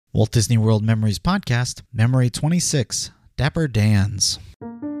Walt Disney World Memories Podcast, Memory 26, Dapper Dans.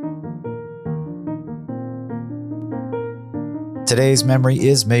 Today's memory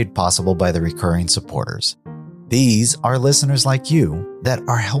is made possible by the recurring supporters. These are listeners like you that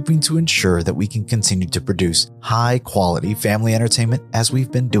are helping to ensure that we can continue to produce high-quality family entertainment as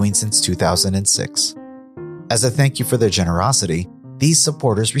we've been doing since 2006. As a thank you for their generosity, these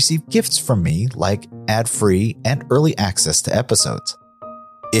supporters receive gifts from me like ad-free and early access to episodes.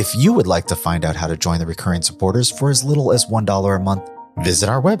 If you would like to find out how to join the recurring supporters for as little as $1 a month, visit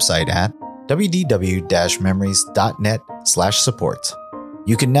our website at wdw-memories.net/support.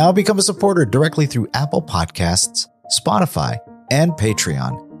 You can now become a supporter directly through Apple Podcasts, Spotify, and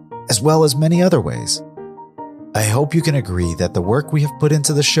Patreon, as well as many other ways. I hope you can agree that the work we have put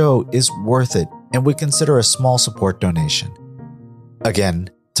into the show is worth it and would consider a small support donation. Again,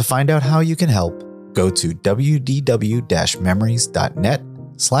 to find out how you can help, go to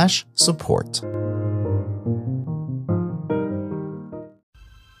wdw-memories.net/support.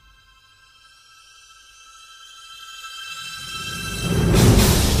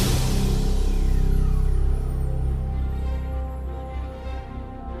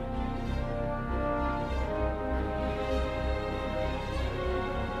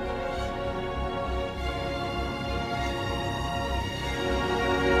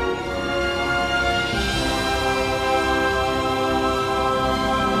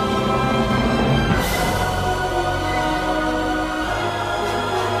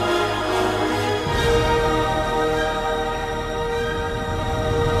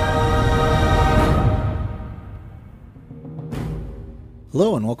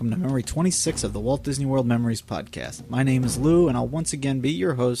 Hello and welcome to Memory 26 of the Walt Disney World Memories Podcast. My name is Lou and I'll once again be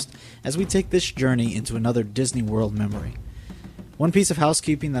your host as we take this journey into another Disney World memory. One piece of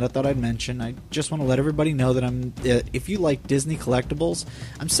housekeeping that I thought I'd mention, I just want to let everybody know that if you like Disney collectibles,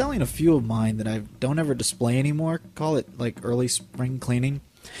 I'm selling a few of mine that I don't ever display anymore. Call it like early spring cleaning.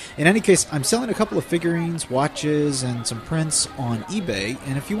 In any case, I'm selling a couple of figurines, watches, and some prints on eBay,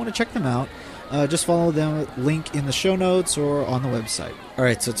 and if you want to check them out, just follow the link in the show notes or on the website.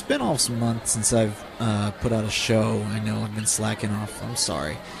 Alright, so it's been almost a month since I've put out a show. I know I've been slacking off. I'm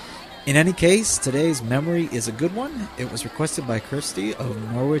sorry. In any case, today's memory is a good one. It was requested by Kirsty of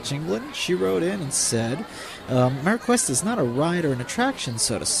Norwich, England. She wrote in and said, my request is not a ride or an attraction,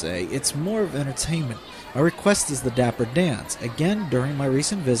 so to say. It's more of entertainment. My request is the Dapper Dans. Again, during my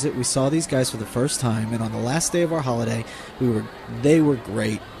recent visit, we saw these guys for the first time, and on the last day of our holiday, they were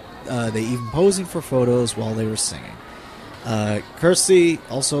great. They even posing for photos while they were singing. Kirsty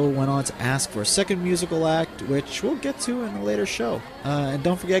also went on to ask for a second musical act, which we'll get to in a later show. And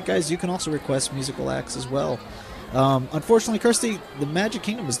don't forget, guys, you can also request musical acts as well. Unfortunately, Kirsty, the Magic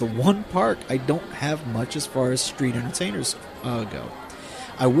Kingdom is the one park I don't have much as far as street entertainers go.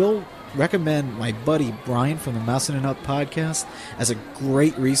 I will recommend my buddy Brian from the Mousing It Up podcast as a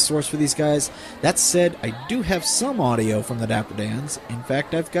great resource for these guys. That said, I do have some audio from the Dapper Dans. In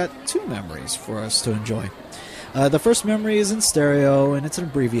fact, I've got two memories for us to enjoy. The first memory is in stereo, and it's an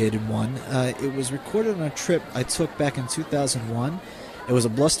abbreviated one. It was recorded on a trip I took back in 2001. It was a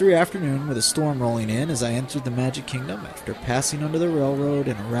blustery afternoon with a storm rolling in as I entered the Magic Kingdom. After passing under the railroad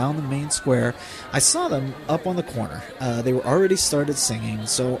and around the main square, I saw them up on the corner. They were already started singing,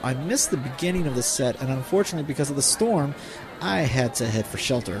 so I missed the beginning of the set, and unfortunately because of the storm, I had to head for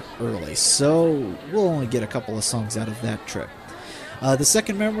shelter early, so we'll only get a couple of songs out of that trip. The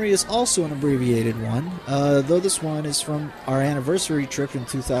second memory is also an abbreviated one, though this one is from our anniversary trip in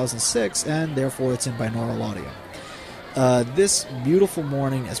 2006, and therefore it's in binaural audio. This beautiful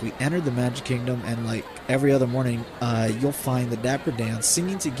morning as we entered the Magic Kingdom, and like every other morning, you'll find the Dapper Dans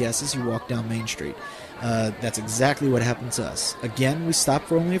singing to guests as you walk down Main Street. That's exactly what happened to us. Again, we stopped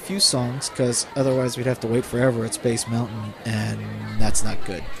for only a few songs, because otherwise we'd have to wait forever at Space Mountain, and that's not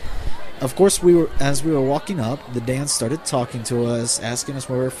good. Of course, as we were walking up, the dance started talking to us, asking us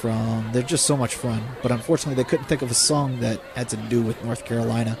where we're from. They're just so much fun, but unfortunately they couldn't think of a song that had to do with North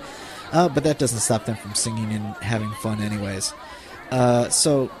Carolina. But that doesn't stop them from singing and having fun anyways.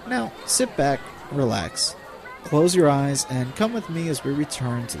 So now, sit back, relax, close your eyes, and come with me as we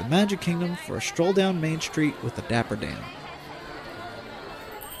return to the Magic Kingdom for a stroll down Main Street with the Dapper Dans.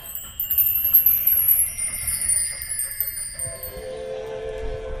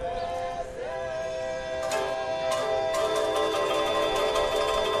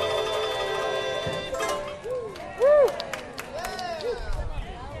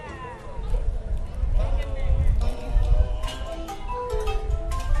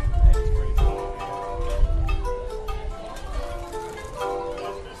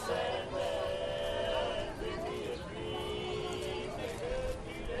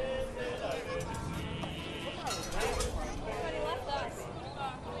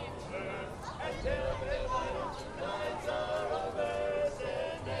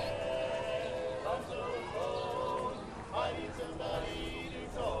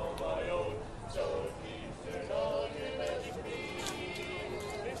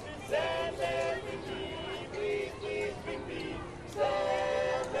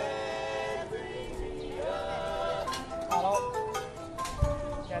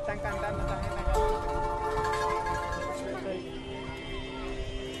 están cantando esta gente acá.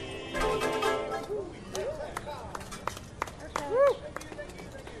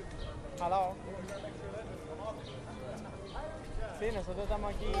 Hello. Sí, nosotros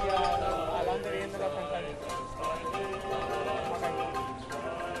estamos aquí adelante viendo los cantantes.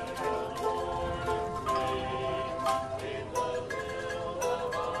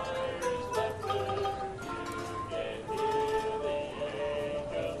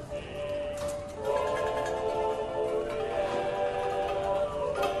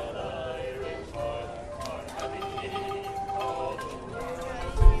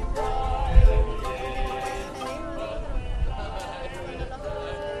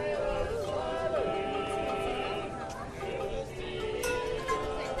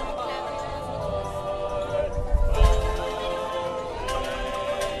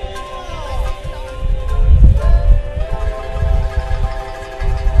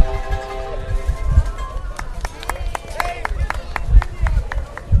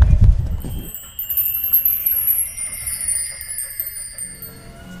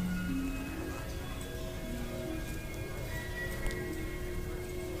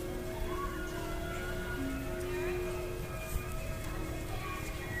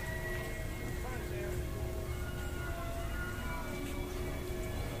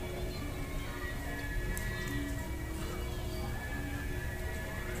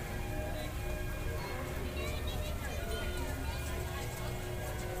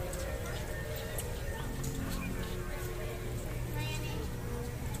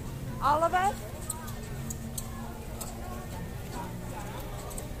 All of us?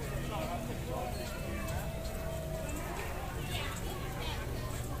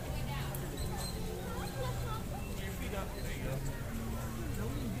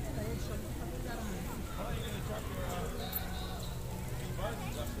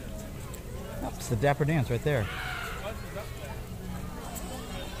 Oh, it's the Dapper Dance right there.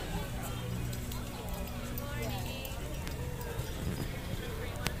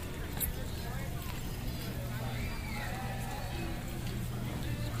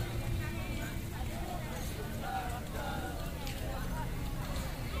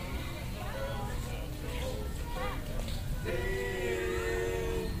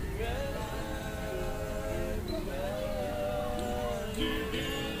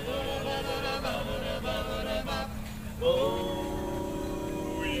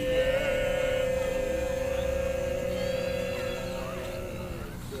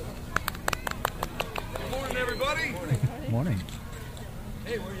 Morning.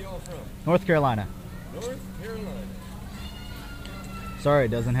 Hey, where are you all from? North Carolina. North Carolina. Sorry,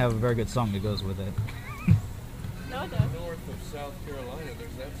 it doesn't have a very good song that goes with it. No, it does. North of South Carolina,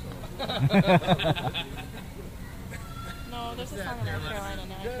 there's that song. No, there's a song in North Carolina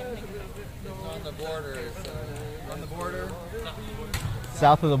now. I can't think of it. It's on the border. On the border.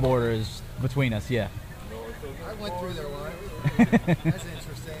 South of the border is between us, yeah. North of I went through there once. That's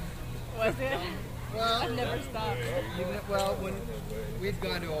interesting. Was it? Well, I've never stopped. when we've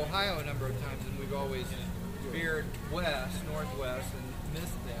gone to Ohio a number of times, and we've always veered west, northwest, and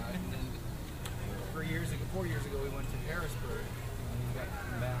missed that. And then 4 years ago, we went to Harrisburg, and we got to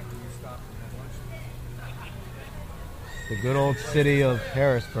come back, and we stopped and had lunch. The good old city of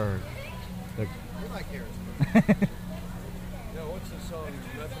Harrisburg. We like Harrisburg. No, what's the song?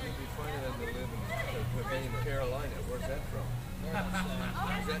 Nothing would be finer than to live in Carolina. Where's that from? Is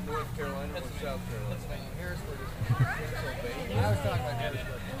that North Carolina or South Carolina? Harrisburg is Pennsylvania. I was talking about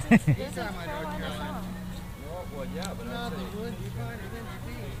Harrisburg. He's talking about North Carolina. No, well, yeah, but I'm Nothing saying. would be finer than to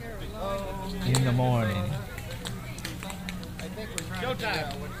be in Carolina. In the morning. I think we're trying to figure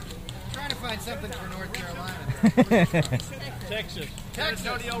out trying to find something for North Carolina. Texas. San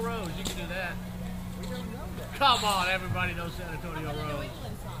Antonio Rose, you can do that. We don't know that. Come on, everybody knows San Antonio Rose.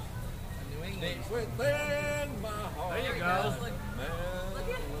 New England. Within my heart. There you go.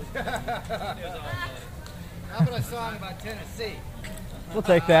 How about a song about Tennessee? We'll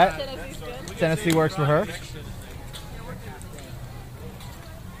take that. Tennessee's good. Tennessee works for her.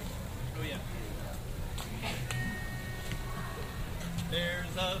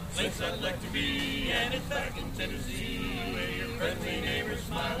 There's a place I'd like to be, and it's back in Tennessee, where your friendly neighbors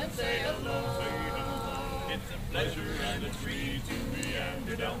smile and say hello. It's a pleasure and a treat to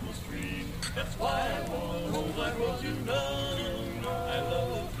meander down the street. That's why I want the whole wide world to know I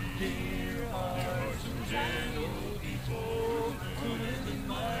love dear hearts and gentle people who live in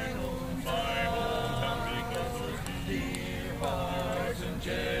my hometown, because those dear hearts and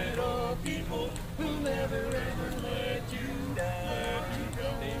gentle people who never ever let you down.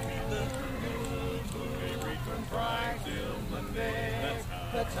 They feel the good, they read from Friday till Monday. That's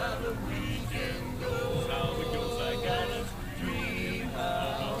how That's how the weekend goes. How it goes, I got a dream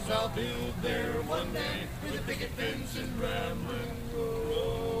house I'll build there one day with a picket fence and rambling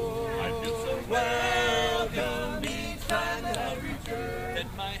road. I feel so welcome each time that I return. That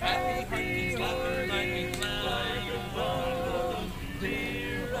my happy heart keeps laughing like a bundle of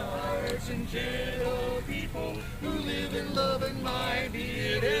dear hearts and gentle people who live in love and might be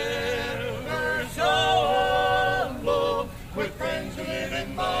it ever so humble with friends who live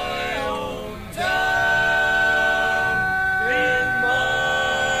in my own town. In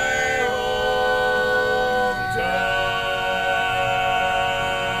my own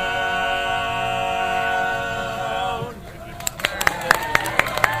town.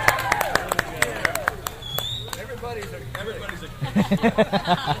 Everybody's a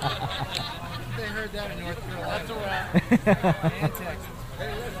They heard that in North Carolina. That's all right. And Texas.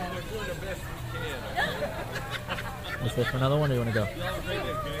 Hey, listen, we're doing the best we can. Is there for another one, or do you want to go? Sure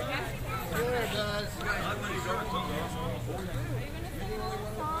it does.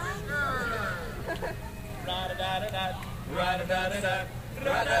 Ra-da-da-da-da, ra-da-da-da-da,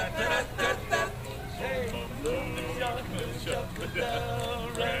 ra-da-da-da-da-da. Shuffle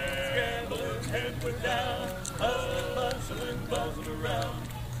down, scrambling, headward down, hustling, buzzing around,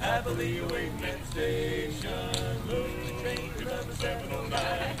 happily awaiting at station. Moving train to number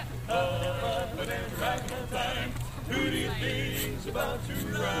 709, up and rocking on time. Who do you think's about to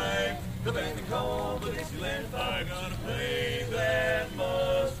arrive? The band they call the Dixieland Five, gonna play that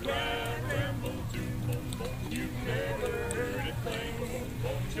muskrat ramble tune. You've never heard it playing.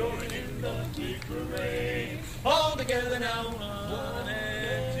 Join in the big parade. All together now, one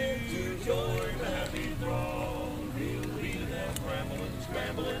and two, join the happy throng. We'll be that rambling,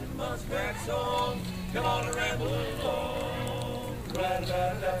 scrambling muskrat song. Come on and ramble along.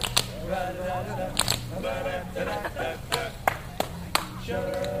 Ra-da-da-da, ra-da-da-da, ra-da-da-da-da.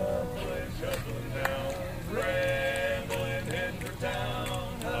 Shuffling down, rambling, heading for town,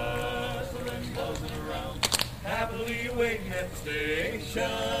 hustling, buzzing around, happily waiting at the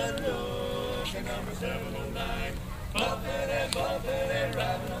station. Look at number 709, buffing and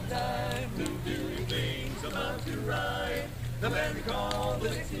riding on time. Who do you think's about to ride? The band they call the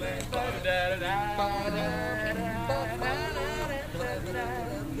Dixieland Five.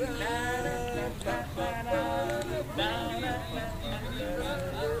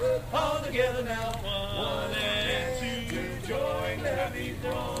 All together now, one and two, join the happy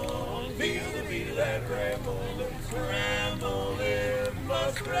throng. Feel the beat of that rambling, scrambling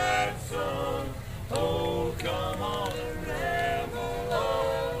muskrat song. Oh, come on and ramble along.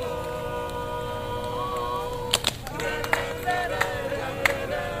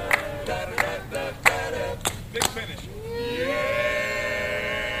 Big finish.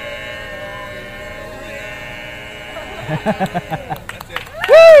 That's it.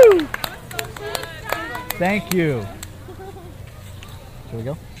 Woo! Thank you. Shall we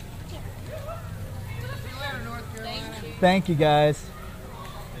go? Thank you, guys.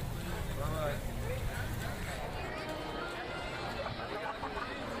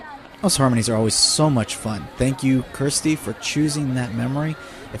 Those harmonies are always so much fun. Thank you, Kirsty, for choosing that memory.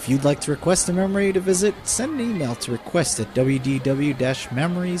 If you'd like to request a memory to visit, send an email to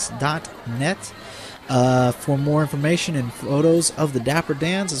request@wdw-memories.net. For more information and photos of the Dapper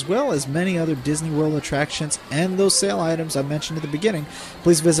Dans, as well as many other Disney World attractions and those sale items I mentioned at the beginning,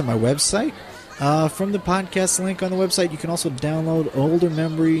 please visit my website. From the podcast link on the website, you can also download older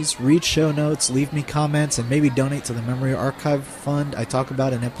memories, read show notes, leave me comments, and maybe donate to the Memory Archive Fund I talk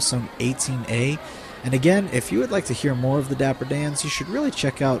about in episode 18A. And again, if you would like to hear more of the Dapper Dans, you should really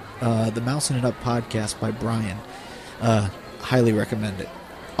check out the Mousing It Up podcast by Brian. Highly recommend it.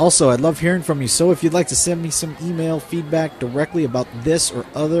 Also, I'd love hearing from you, so if you'd like to send me some email feedback directly about this or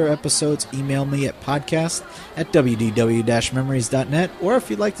other episodes, email me at podcast@wdw-memories.net, or if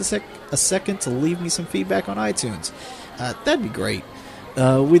you'd like to take a second to leave me some feedback on iTunes, that'd be great.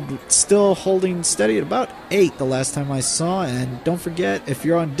 We're still holding steady at about 8 the last time I saw, and don't forget, if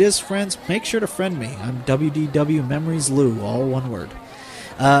you're on Diz Friends, make sure to friend me. I'm WDW Memories Lou, all one word.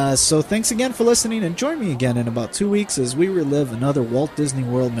 So thanks again for listening, and join me again in about 2 weeks as we relive another Walt Disney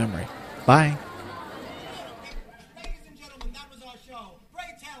World memory. Bye. Ladies and gentlemen, that was our show.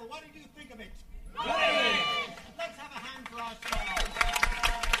 Pray tell, what did you think of it?